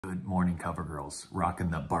Good morning, cover girls. Rocking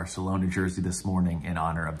the Barcelona jersey this morning in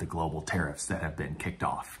honor of the global tariffs that have been kicked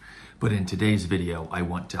off. But in today's video, I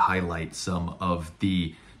want to highlight some of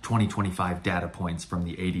the 2025 data points from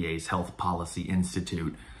the ADA's Health Policy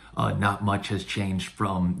Institute. Not much has changed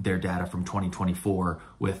from their data from 2024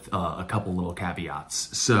 with a couple little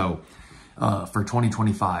caveats. So for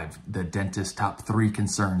 2025, the dentist's top three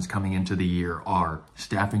concerns coming into the year are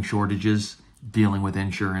staffing shortages, dealing with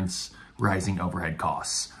insurance, rising overhead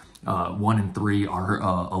costs. 1 and 3 are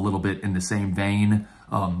a little bit in the same vein,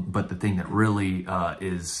 but the thing that really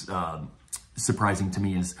is surprising to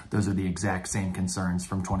me is those are the exact same concerns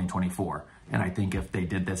from 2024. And I think if they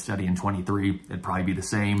did this study in 23, it'd probably be the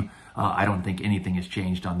same. I don't think anything has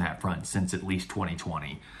changed on that front since at least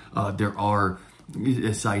 2020. There are,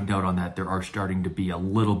 a side note on that, there are starting to be a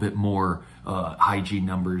little bit more hygiene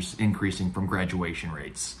numbers increasing from graduation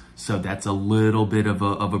rates. So that's a little bit of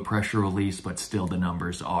a pressure release, but still the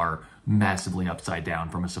numbers are massively upside down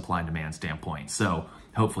from a supply and demand standpoint. So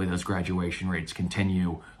hopefully those graduation rates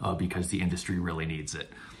continue because the industry really needs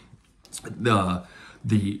it.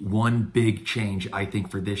 The one big change I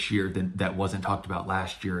think for this year that wasn't talked about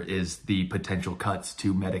last year is the potential cuts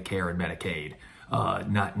to Medicare and Medicaid.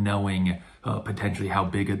 Not knowing potentially how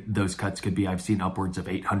big those cuts could be. I've seen upwards of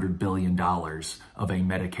 $800 billion of a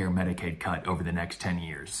Medicare-Medicaid cut over the next 10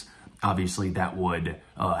 years. Obviously, that would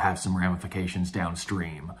have some ramifications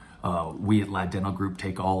downstream. We at Lad Dental Group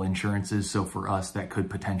take all insurances, so for us, that could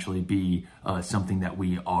potentially be something that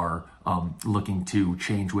we are looking to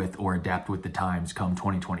change with or adapt with the times come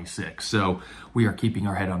 2026. So we are keeping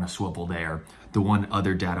our head on a swivel there. The one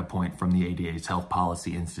other data point from the ADA's Health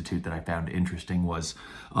Policy Institute that I found interesting was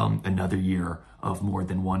another year of more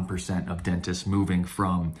than 1% of dentists moving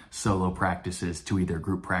from solo practices to either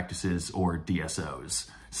group practices or DSOs.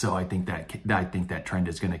 So I think that trend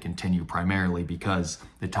is going to continue primarily because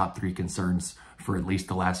the top three concerns for at least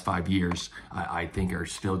the last 5 years, I think are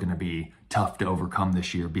still going to be tough to overcome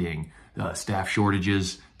this year, being staff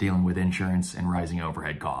shortages, dealing with insurance, and rising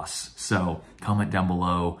overhead costs. So comment down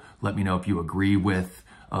below. Let me know if you agree with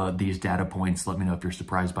these data points. Let me know if you're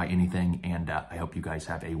surprised by anything. And I hope you guys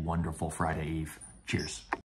have a wonderful Friday Eve. Cheers.